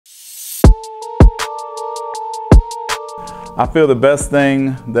I feel the best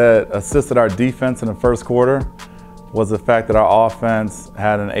thing that assisted our defense in the first quarter was the fact that our offense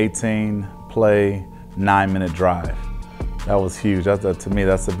had an 18-play, 9-minute drive. That was huge. To me,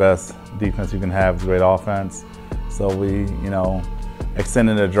 that's the best defense you can have, is great offense. So we,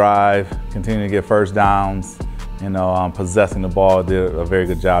 extended the drive, continuing to get first downs, possessing the ball, did a very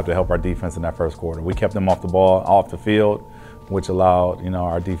good job to help our defense in that first quarter. We kept them off the field, which allowed,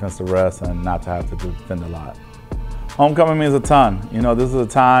 our defense to rest and not to have to defend a lot. Homecoming means a ton. This is a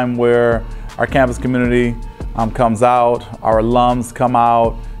time where our campus community comes out, our alums come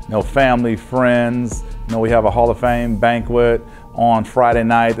out, family, friends. We have a Hall of Fame banquet on Friday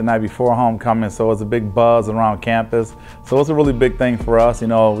night, the night before homecoming, so it's a big buzz around campus. So it's a really big thing for us.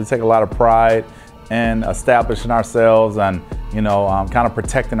 We take a lot of pride in establishing ourselves and, kind of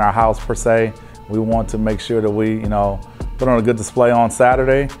protecting our house per se. We want to make sure that we, put on a good display on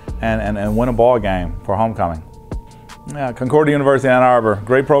Saturday and win a ball game for homecoming. Yeah, Concordia University, Ann Arbor,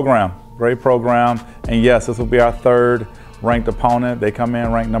 great program. And yes, this will be our third ranked opponent. They come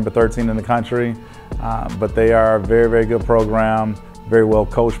in ranked number 13 in the country, but they are a very, very good program, very well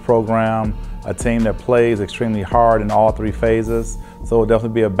coached program, a team that plays extremely hard in all three phases. So it will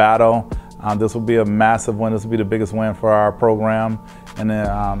definitely be a battle. This will be a massive win. This will be the biggest win for our program and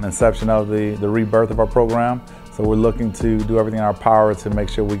the inception of the rebirth of our program. So we're looking to do everything in our power to make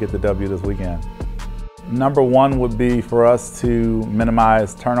sure we get the W this weekend. Number one would be for us to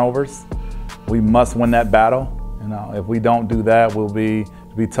minimize turnovers. We must win that battle. If we don't do that, it'll be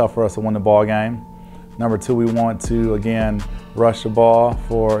tough for us to win the ball game. Number two, we want to, again, rush the ball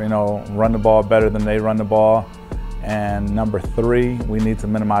run the ball better than they run the ball. And number three, we need to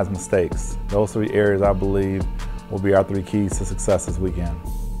minimize mistakes. Those three areas, I believe, will be our three keys to success this weekend.